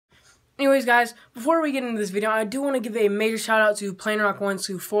Anyways, guys, before we get into this video, I do want to give a major shout out to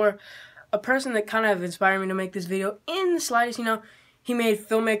PlaneRock124, a person that kind of inspired me to make this video in the slightest. You know, he made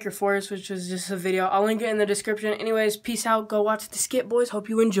Filmmaker Forest, which was just a video. I'll link it in the description. Anyways, peace out. Go watch the skit, boys. Hope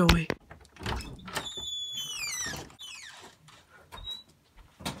you enjoy.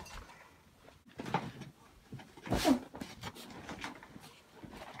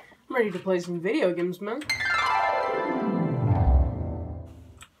 I'm ready to play some video games, man.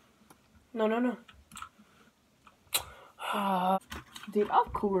 No. Dude,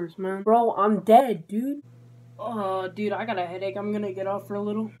 of course, man. Bro, I'm dead, dude. Dude, I got a headache. I'm gonna get off for a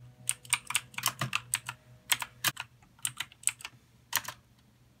little.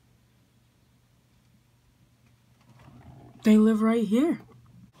 They live right here.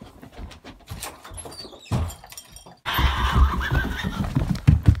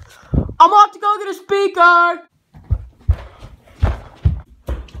 I'm off to go get a speaker!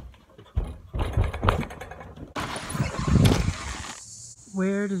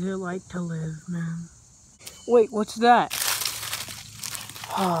 Where does it like to live, man? Wait, what's that?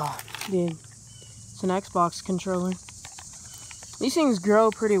 Oh, dude. It's an Xbox controller. These things grow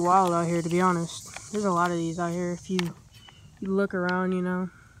pretty wild out here, to be honest. There's a lot of these out here if you look around, you know.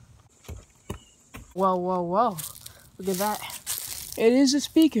 Whoa. Look at that. It is a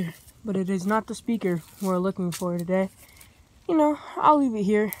speaker, but it is not the speaker we're looking for today. You know, I'll leave it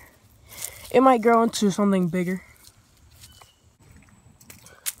here. It might grow into something bigger.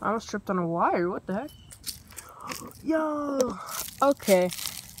 I almost tripped on a wire. What the heck? Yo! Okay.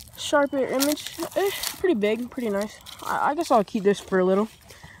 Sharper image. Pretty big. Pretty nice. I guess I'll keep this for a little.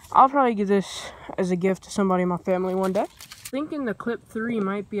 I'll probably give this as a gift to somebody in my family one day. Thinking the Clip 3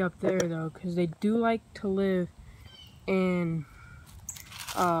 might be up there, though, because they do like to live in,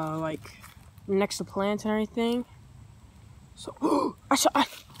 like, next to plants and everything. So,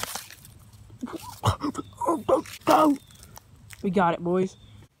 Go! We got it, boys.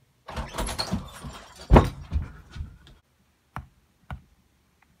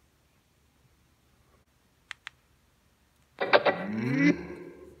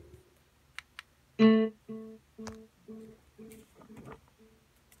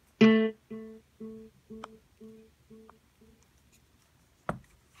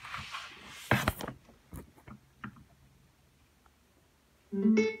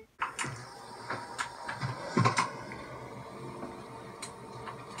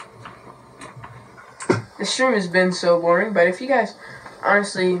 The stream has been so boring, but if you guys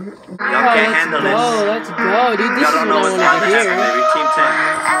honestly, y'all can't handle this. Let's go, dude. This is what I want to hear. Team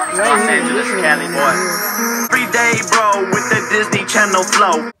 10. Los Angeles, Cali, boy. Every day, bro, with the Disney Channel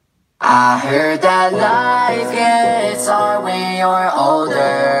flow. I heard that life gets hard when you're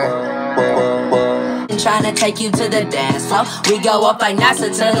older. Trying to take you to the dance floor. We go up like NASA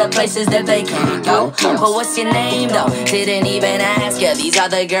to the places that they can't go. But what's your name though? Didn't even ask you. These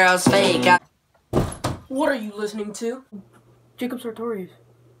other girls fake. What are you listening to? Jacob Sartorius.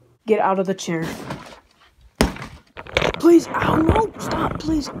 Get out of the chair. Please. Ow, no. Stop,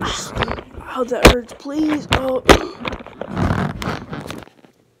 please. Ow, that hurts. Please. Oh.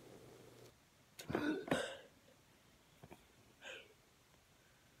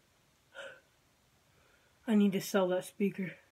 I need to sell that speaker.